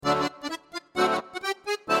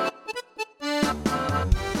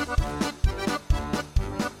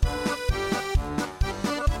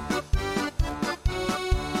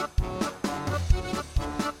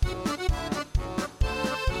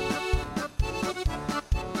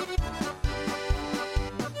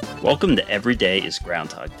Welcome to Every Day is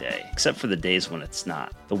Groundhog Day, except for the days when it's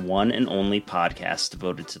not. The one and only podcast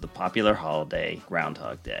devoted to the popular holiday,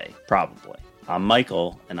 Groundhog Day. Probably. I'm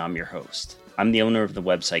Michael, and I'm your host. I'm the owner of the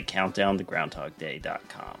website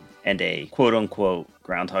countdowntogroundhogday.com and a quote-unquote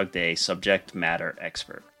Groundhog Day subject matter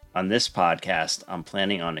expert. On this podcast, I'm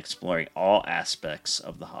planning on exploring all aspects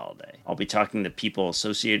of the holiday. I'll be talking to people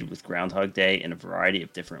associated with Groundhog Day in a variety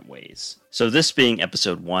of different ways. So this being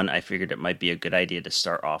episode 1, I figured it might be a good idea to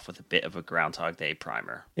start off with a bit of a Groundhog Day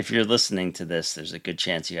primer. If you're listening to this, there's a good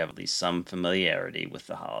chance you have at least some familiarity with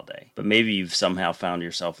the holiday. But maybe you've somehow found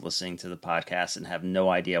yourself listening to the podcast and have no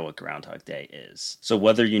idea what Groundhog Day is. So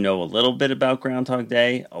whether you know a little bit about Groundhog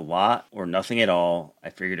Day, a lot, or nothing at all,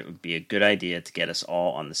 I figured it would be a good idea to get us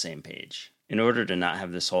all on the same page. In order to not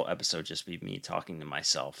have this whole episode just be me talking to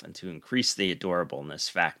myself and to increase the adorableness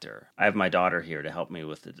factor, I have my daughter here to help me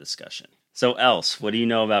with the discussion. So Else, what do you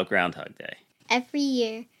know about Groundhog Day? Every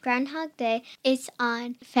year, Groundhog Day is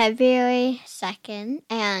on February 2nd,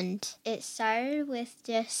 and it started with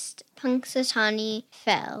just Punxsutawney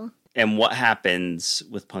Phil. And what happens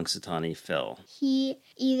with Punxsutawney Phil? He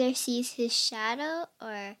either sees his shadow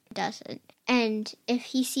or doesn't. And if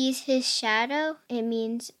he sees his shadow, it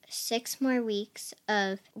means 6 more weeks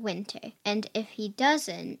of winter. And if he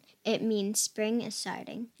doesn't, it means spring is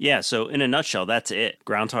starting. Yeah, so in a nutshell, that's it.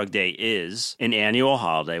 Groundhog Day is an annual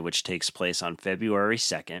holiday which takes place on February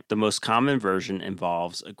 2nd. The most common version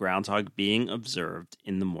involves a groundhog being observed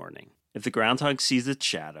in the morning. If the groundhog sees its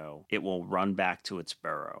shadow, it will run back to its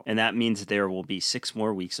burrow, and that means there will be 6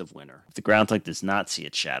 more weeks of winter. If the groundhog does not see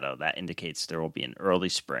its shadow, that indicates there will be an early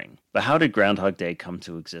spring. But how did Groundhog Day come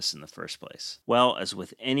to exist in the first place? Well, as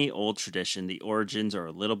with any old tradition, the origins are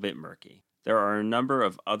a little bit murky. There are a number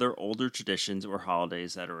of other older traditions or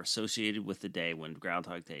holidays that are associated with the day when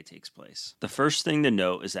Groundhog Day takes place. The first thing to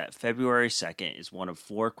note is that February 2nd is one of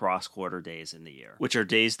 4 cross-quarter days in the year, which are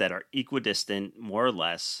days that are equidistant, more or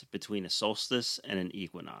less, between a solstice and an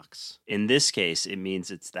equinox. In this case, it means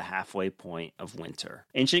it's the halfway point of winter.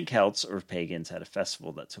 Ancient Celts or pagans had a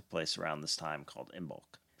festival that took place around this time called Imbolc.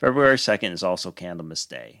 February 2nd is also Candlemas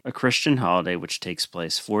Day, a Christian holiday which takes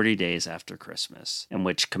place 40 days after Christmas, and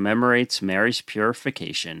which commemorates Mary's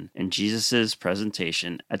purification and Jesus'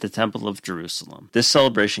 presentation at the Temple of Jerusalem. This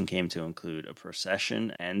celebration came to include a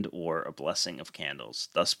procession and or a blessing of candles,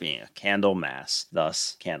 thus being a candle mass,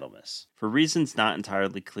 thus Candlemas. For reasons not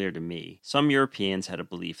entirely clear to me, some Europeans had a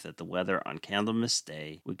belief that the weather on Candlemas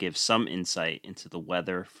Day would give some insight into the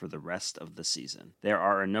weather for the rest of the season. There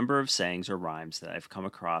are a number of sayings or rhymes that I've come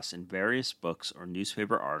across in various books or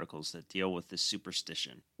newspaper articles that deal with this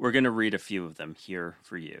superstition. We're going to read a few of them here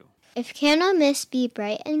for you. If Candlemas be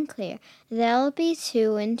bright and clear, there'll be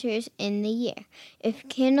 2 winters in the year. If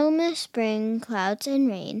Candlemas bring clouds and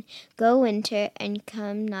rain, go winter and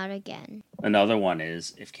come not again. Another one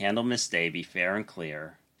is, if Candlemas Day be fair and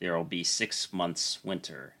clear, there will be 6 months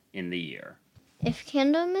winter in the year. If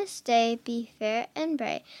Candlemas Day be fair and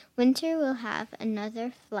bright, winter will have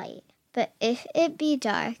another flight. But if it be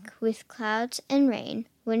dark with clouds and rain,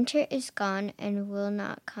 winter is gone and will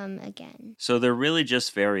not come again. So they're really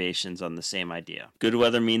just variations on the same idea. Good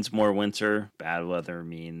weather means more winter, bad weather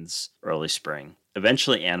means early spring.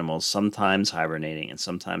 Eventually, animals, sometimes hibernating and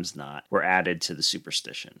sometimes not, were added to the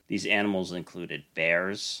superstition. These animals included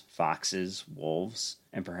bears, foxes, wolves,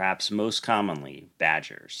 and perhaps most commonly,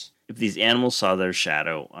 badgers. If these animals saw their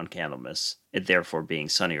shadow on Candlemas, it therefore being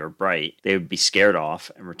sunny or bright, they would be scared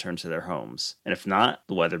off and return to their homes. And if not,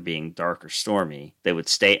 the weather being dark or stormy, they would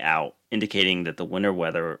stay out, indicating that the winter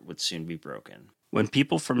weather would soon be broken. When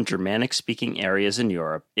people from Germanic-speaking areas in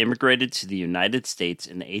Europe immigrated to the United States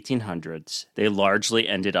in the 1800s, they largely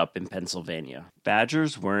ended up in Pennsylvania.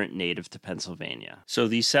 Badgers weren't native to Pennsylvania, so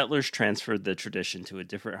these settlers transferred the tradition to a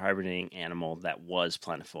different hibernating animal that was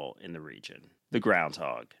plentiful in the region. The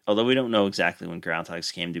groundhog. Although we don't know exactly when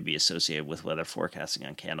groundhogs came to be associated with weather forecasting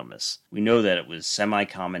on Candlemas, we know that it was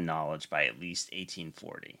semi-common knowledge by at least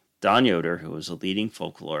 1840. Don Yoder, who was a leading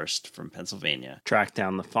folklorist from Pennsylvania, tracked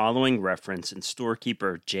down the following reference in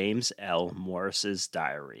storekeeper James L. Morris's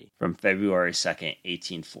diary from February 2nd,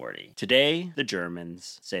 1840. Today, the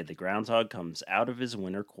Germans say the groundhog comes out of his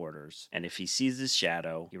winter quarters, and if he sees his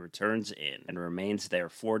shadow, he returns in and remains there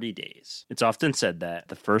 40 days. It's often said that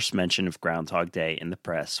the first mention of Groundhog Day in the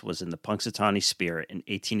press was in the Punxsutawney Spirit in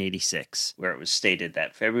 1886, where it was stated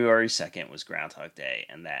that February 2nd was Groundhog Day,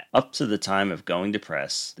 and that up to the time of going to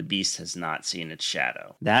press, the beast has not seen its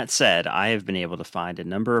shadow. That said, I have been able to find a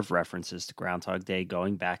number of references to Groundhog Day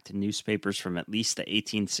going back to newspapers from at least the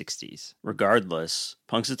 1860s. Regardless,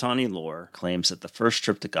 Punxsutawney lore claims that the first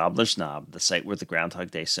trip to Gobbler's Knob, the site where the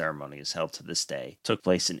Groundhog Day ceremony is held to this day, took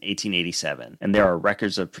place in 1887, and there are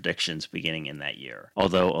records of predictions beginning in that year,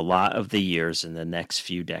 although a lot of the years in the next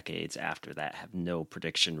few decades after that have no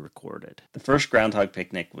prediction recorded. The first groundhog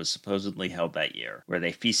picnic was supposedly held that year, where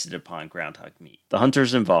they feasted upon groundhog meat. The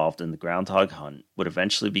hunters involved in the groundhog hunt would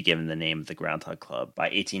eventually be given the name of the Groundhog Club by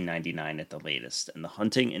 1899 at the latest, and the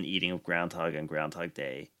hunting and eating of groundhog on Groundhog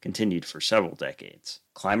Day continued for several decades.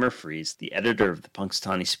 Clymer Fries, the editor of the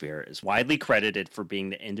Punxsutawney Spirit, is widely credited for being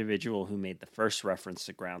the individual who made the first reference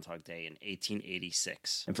to Groundhog Day in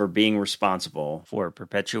 1886, and for being responsible for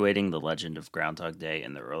perpetuating the legend of Groundhog Day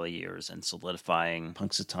in the early years and solidifying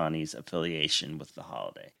Punxsutawney's affiliation with the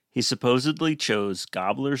holiday. He supposedly chose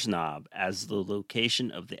Gobbler's Knob as the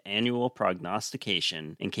location of the annual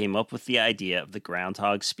prognostication and came up with the idea of the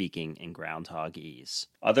groundhog speaking in groundhogese.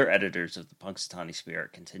 Other editors of the Punxsutawney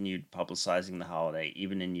Spirit continued publicizing the holiday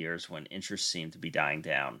even in years when interest seemed to be dying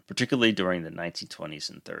down, particularly during the 1920s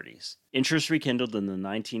and 30s. Interest rekindled in the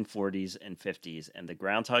 1940s and 50s, and the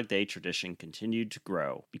Groundhog Day tradition continued to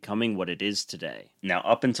grow, becoming what it is today. Now,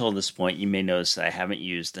 up until this point, you may notice that I haven't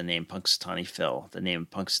used the name Punxsutawney Phil, the name of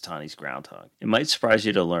Punxsutawney's groundhog. It might surprise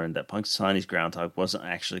you to learn that Punxsutawney's groundhog wasn't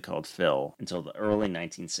actually called Phil until the early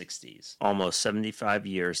 1960s, almost 75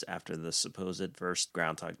 years after the supposed first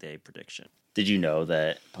Groundhog Day prediction. Did you know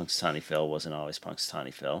that Punxsutawney Phil wasn't always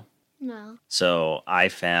Punxsutawney Phil? No. So I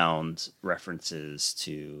found references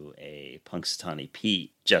to a Punxsutawney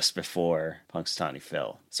Pete just before Punxsutawney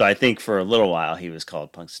Phil. So I think for a little while he was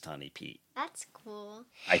called Punxsutawney Pete. That's cool.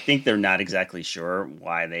 I think they're not exactly sure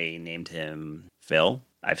why they named him Phil.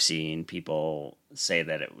 I've seen people say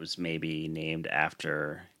that it was maybe named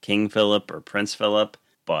after King Philip or Prince Philip,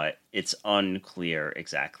 but it's unclear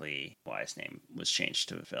exactly why his name was changed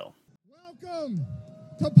to Phil. Welcome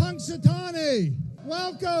to Punxsutawney.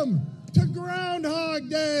 Welcome to Groundhog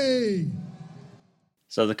Day.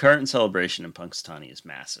 So the current celebration in Punxsutawney is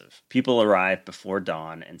massive. People arrive before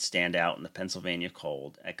dawn and stand out in the Pennsylvania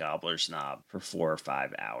cold at Gobbler's Knob for 4 or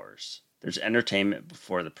 5 hours. There's entertainment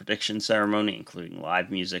before the prediction ceremony, including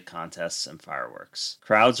live music, contests, and fireworks.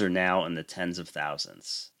 Crowds are now in the tens of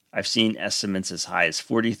thousands. I've seen estimates as high as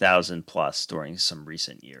 40,000 plus during some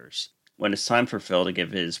recent years. When it's time for Phil to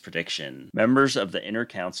give his prediction, members of the inner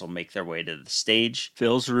council make their way to the stage.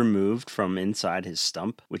 Phil's removed from inside his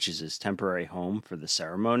stump, which is his temporary home for the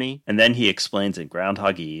ceremony, and then he explains in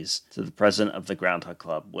groundhogese to the president of the Groundhog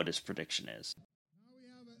Club what his prediction is.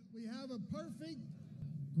 Now we have a perfect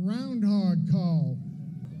groundhog call.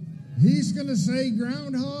 He's going to say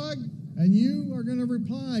groundhog, and you are going to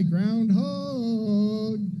reply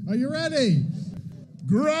groundhog. Are you ready?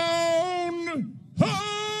 Groundhog!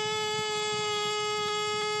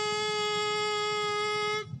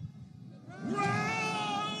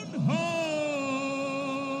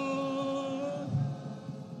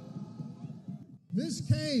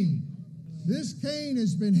 This cane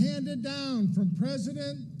has been handed down from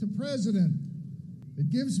president to president. It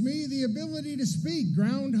gives me the ability to speak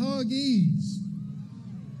groundhogese.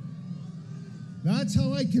 That's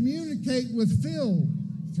how I communicate with Phil,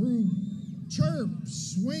 through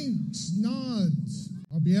chirps, winks, nods.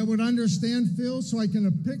 I'll be able to understand Phil so I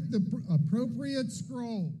can pick the appropriate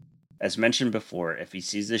scroll. As mentioned before, if he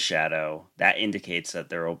sees a shadow, that indicates that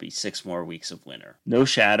there will be 6 more weeks of winter. No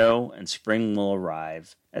shadow, and spring will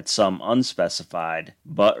arrive at some unspecified,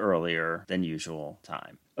 but earlier than usual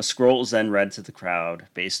time. A scroll is then read to the crowd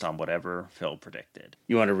based on whatever Phil predicted.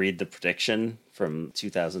 You want to read the prediction from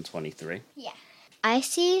 2023? Yeah. I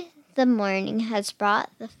see the morning has brought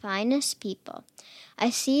the finest people. I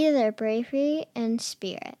see their bravery and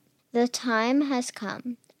spirit. The time has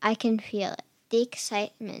come. I can feel it. The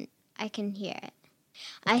excitement. I can hear it.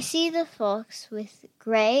 I see the folks with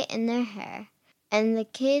gray in their hair, and the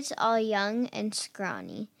kids all young and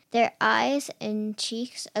scrawny, their eyes and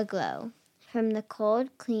cheeks aglow from the cold,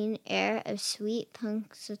 clean air of sweet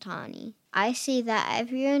Punxsutawney. I see that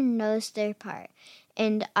everyone knows their part,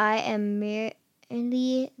 and I am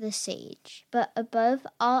merely the sage. But above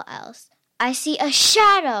all else, I see a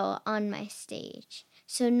shadow on my stage.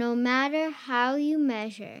 So no matter how you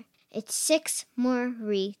measure, it's 6 more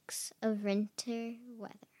weeks of winter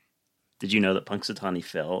weather. Did you know that Punxsutawney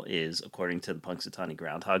Phil is, according to the Punxsutawney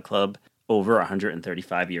Groundhog Club, over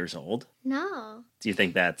 135 years old? No. Do you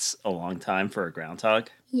think that's a long time for a groundhog?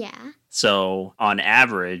 Yeah. So, on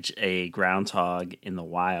average, a groundhog in the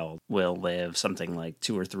wild will live something like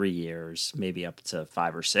 2 or 3 years, maybe up to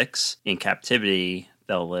 5 or 6. In captivity,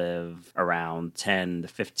 they'll live around 10 to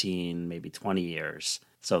 15, maybe 20 years.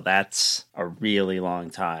 So that's a really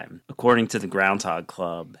long time. According to the Groundhog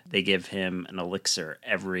Club, they give him an elixir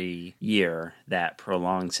every year that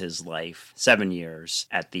prolongs his life 7 years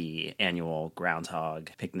at the annual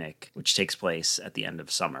Groundhog Picnic, which takes place at the end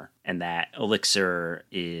of summer. And that elixir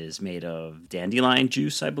is made of dandelion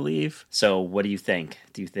juice, I believe. So what do you think?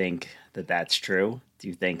 Do you think that that's true? Do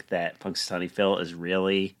you think that Punxsutawney Phil is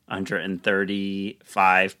really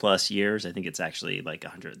 135 plus years? I think it's actually like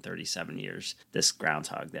 137 years this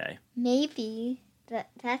Groundhog Day. Maybe.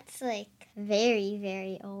 That's like very,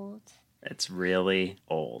 very old. It's really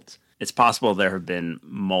old. It's possible there have been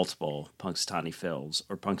multiple Punxsutawney Phils,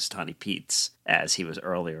 or Punxsutawney Petes, as he was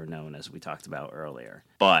earlier known, as we talked about earlier.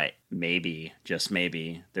 But maybe, just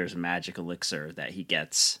maybe, there's a magic elixir that he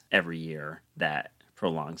gets every year that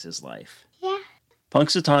prolongs his life. Yeah.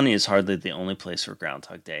 Punxsutawney is hardly the only place where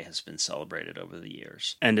Groundhog Day has been celebrated over the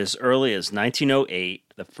years. And as early as 1908,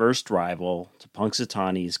 the first rival to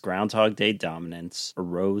Punxsutawney's Groundhog Day dominance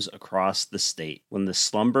arose across the state when the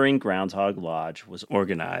slumbering Groundhog Lodge was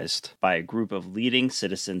organized by a group of leading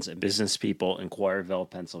citizens and business people in Quarryville,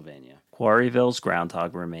 Pennsylvania. Quarryville's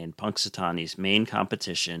groundhog remained Punxsutawney's main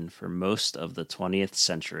competition for most of the 20th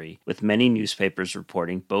century, with many newspapers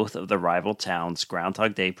reporting both of the rival towns'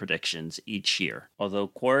 Groundhog Day predictions each year. Although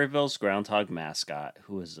Quarryville's groundhog mascot,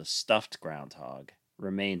 who was a stuffed groundhog,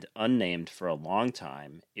 remained unnamed for a long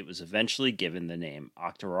time, it was eventually given the name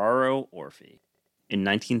Octoraro Orphy. In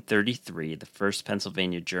 1933, the first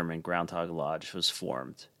Pennsylvania German Groundhog Lodge was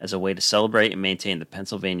formed as a way to celebrate and maintain the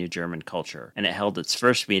Pennsylvania German culture, and it held its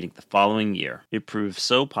first meeting the following year. It proved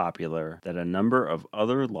so popular that a number of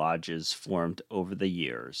other lodges formed over the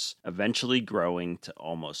years, eventually growing to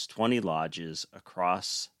almost 20 lodges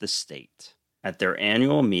across the state. At their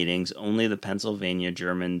annual meetings, only the Pennsylvania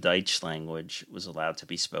German Deutsch language was allowed to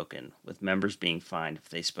be spoken, with members being fined if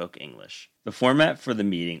they spoke English. The format for the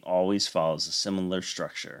meeting always follows a similar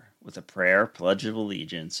structure, with a prayer, pledge of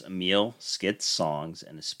allegiance, a meal, skits, songs,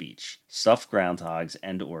 and a speech. Stuffed groundhogs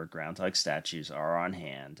and or groundhog statues are on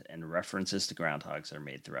hand, and references to groundhogs are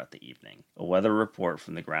made throughout the evening. A weather report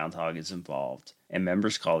from the groundhog is involved, and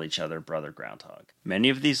members call each other Brother Groundhog. Many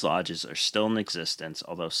of these lodges are still in existence,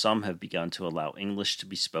 although some have begun to allow English to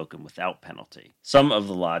be spoken without penalty. Some of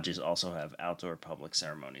the lodges also have outdoor public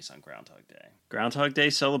ceremonies on Groundhog Day. Groundhog Day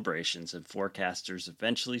celebrations and forecasters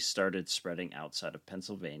eventually started spreading outside of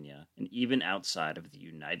Pennsylvania and even outside of the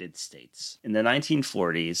United States. In the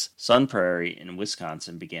 1940s, Sun Prairie in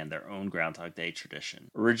Wisconsin began their own Groundhog Day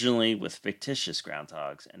tradition, originally with fictitious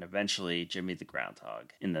groundhogs and eventually Jimmy the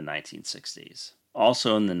Groundhog in the 1960s.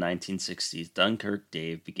 Also in the 1960s, Dunkirk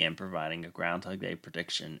Dave began providing a Groundhog Day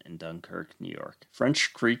prediction in Dunkirk, New York.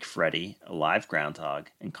 French Creek Freddy, a live groundhog,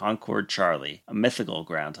 and Concord Charlie, a mythical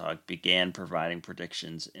groundhog, began providing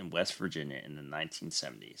predictions in West Virginia in the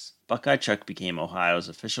 1970s. Buckeye Chuck became Ohio's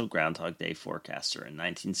official Groundhog Day forecaster in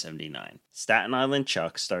 1979. Staten Island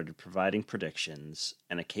Chuck started providing predictions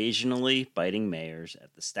and occasionally biting mayors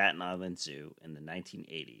at the Staten Island Zoo in the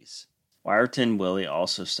 1980s. Wyerton Willie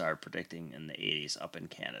also started predicting in the 80s up in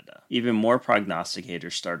Canada. Even more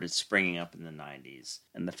prognosticators started springing up in the 90s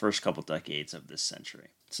and the first couple decades of this century,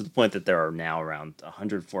 to the point that there are now around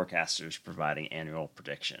 100 forecasters providing annual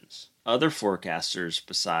predictions. Other forecasters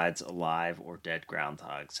besides alive or dead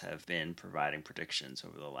groundhogs have been providing predictions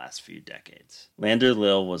over the last few decades. Lander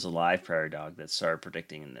Lill was a live prairie dog that started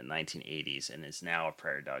predicting in the 1980s and is now a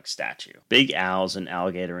prairie dog statue. Big Al's an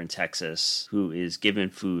alligator in Texas who is given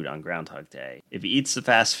food on Groundhog Day. If he eats the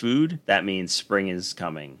fast food, that means spring is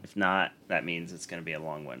coming. If not, that means it's going to be a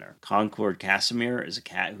long winter. Concord Casimir is a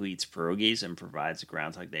cat who eats pierogies and provides a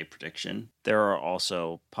Groundhog Day prediction. There are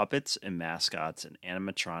also puppets and mascots and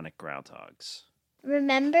animatronic groundhogs.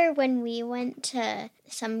 Remember when we went to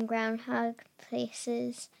some groundhog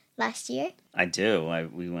places last year? I do.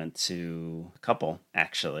 We went to a couple,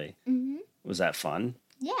 actually. Mm-hmm. Was that fun?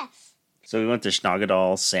 Yes. So we went to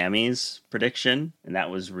Schnoggadal Sammy's prediction, and that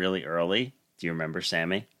was really early. Do you remember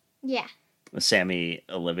Sammy? Yeah. Was Sammy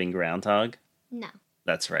a living groundhog? No.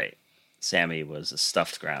 That's right. Sammy was a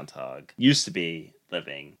stuffed groundhog. Used to be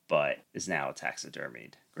living, but is now a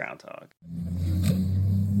taxidermied groundhog.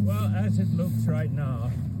 Well, as it looks right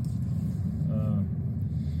now,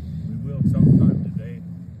 we will sometime today,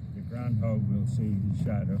 the groundhog will see his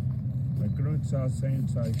shadow. Der Grund sah sein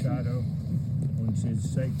Shadow und sie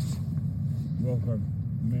 6 Wochen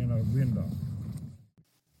Männer Winter.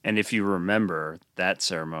 And if you remember, that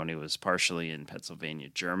ceremony was partially in Pennsylvania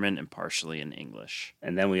German and partially in English.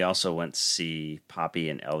 And then we also went to see Poppy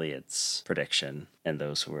and Elliot's prediction, and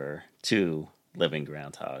those were 2 living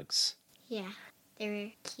groundhogs. Yeah, they were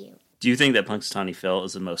cute. Do you think that Punxsutawney Phil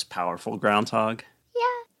is the most powerful groundhog?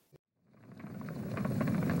 Yeah.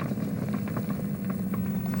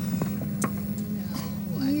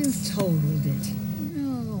 You've totaled it.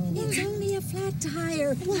 No. It's only a flat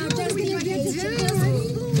tire. Well, Now how just are we get gonna it do?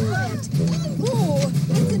 Oh,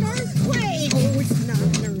 it's an earthquake. Oh, it's not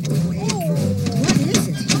an earthquake. Oh. What is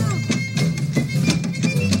it?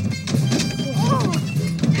 Oh,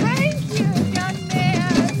 thank you, young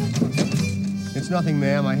man. It's nothing,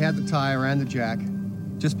 ma'am. I had the tire and the jack.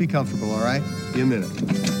 Just be comfortable, all right? Be a minute.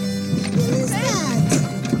 Who is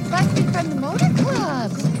that? Must be from the motor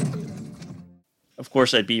club. Of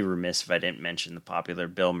course, I'd be remiss if I didn't mention the popular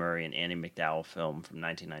Bill Murray and Andie MacDowell film from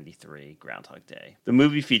 1993, Groundhog Day. The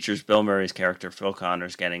movie features Bill Murray's character Phil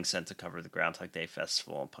Connors getting sent to cover the Groundhog Day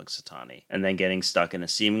festival in Punxsutawney, and then getting stuck in a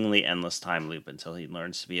seemingly endless time loop until he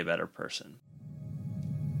learns to be a better person.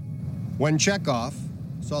 When Chekhov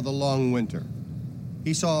saw the long winter,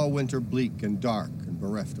 he saw a winter bleak and dark and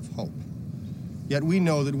bereft of hope. Yet we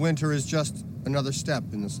know that winter is just another step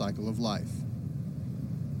in the cycle of life.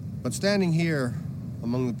 But standing here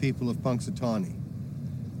among the people of Punxsutawney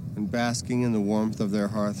and basking in the warmth of their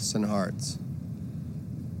hearths and hearts,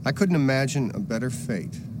 I couldn't imagine a better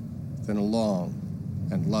fate than a long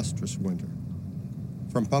and lustrous winter.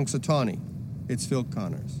 From Punxsutawney, it's Phil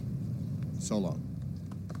Connors. So long.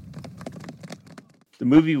 The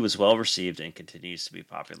movie was well received and continues to be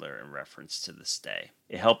popular in reference to this day.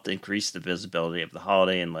 It helped increase the visibility of the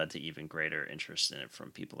holiday and led to even greater interest in it from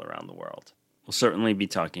people around the world. We'll certainly be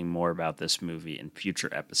talking more about this movie in future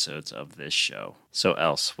episodes of this show. So,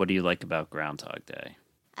 Else, what do you like about Groundhog Day?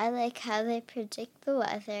 I like how they predict the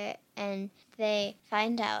weather and they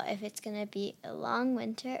find out if it's going to be a long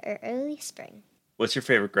winter or early spring. What's your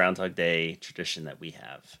favorite Groundhog Day tradition that we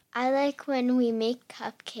have? I like when we make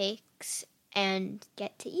cupcakes and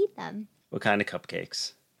get to eat them. What kind of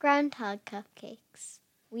cupcakes? Groundhog cupcakes.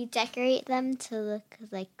 We decorate them to look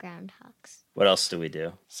like groundhogs. What else do we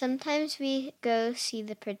do? Sometimes we go see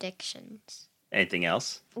the predictions. Anything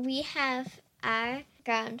else? We have our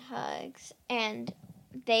groundhogs and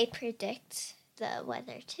they predict the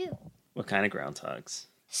weather too. What kind of groundhogs?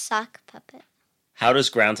 Sock puppet. How does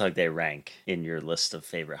Groundhog Day rank in your list of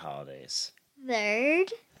favorite holidays?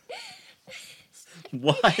 Third.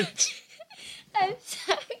 What? I'm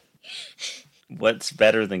sorry. What's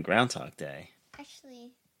better than Groundhog Day?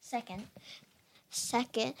 Actually, second.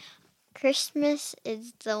 Second, Christmas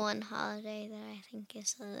is the one holiday that I think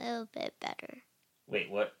is a little bit better. Wait,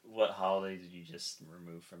 what holiday did you just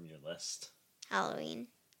remove from your list? Halloween.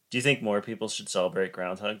 Do you think more people should celebrate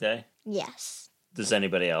Groundhog Day? Yes. Does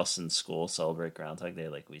anybody else in school celebrate Groundhog Day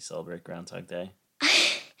like we celebrate Groundhog Day?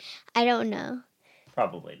 I don't know.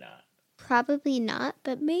 Probably not. Probably not,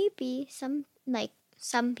 but maybe some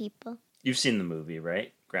people. You've seen the movie,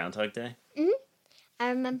 right? Groundhog Day? Mm-hmm. I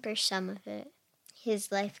remember some of it.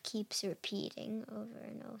 His life keeps repeating over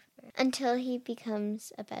and over until he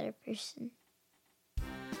becomes a better person.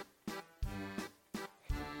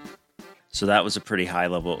 So that was a pretty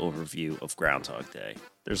high-level overview of Groundhog Day.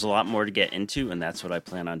 There's a lot more to get into, and that's what I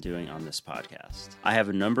plan on doing on this podcast. I have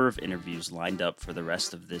a number of interviews lined up for the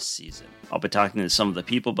rest of this season. I'll be talking to some of the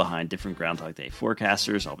people behind different Groundhog Day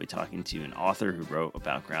forecasters. I'll be talking to an author who wrote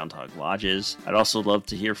about groundhog lodges. I'd also love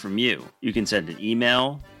to hear from you. You can send an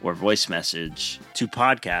email or voice message to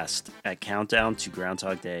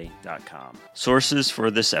podcast@countdowntogrouндhogday.com. Sources for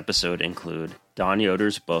this episode include Don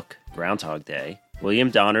Yoder's book, Groundhog Day, William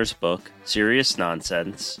Donner's book, Serious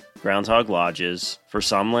Nonsense, Groundhog Lodges,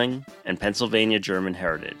 Versammlung, and Pennsylvania German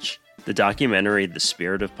Heritage, the documentary The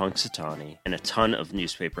Spirit of Punxsutawney, and a ton of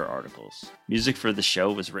newspaper articles. Music for the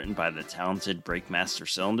show was written by the talented Breakmaster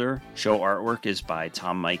Cylinder. Show artwork is by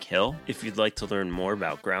Tom Mike Hill. If you'd like to learn more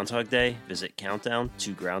about Groundhog Day, visit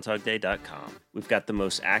countdowntogrouндhogday.com. We've got the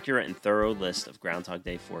most accurate and thorough list of Groundhog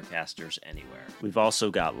Day forecasters anywhere. We've also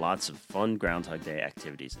got lots of fun Groundhog Day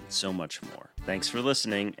activities and so much more. Thanks for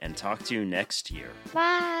listening, and talk to you next year.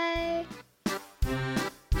 Bye!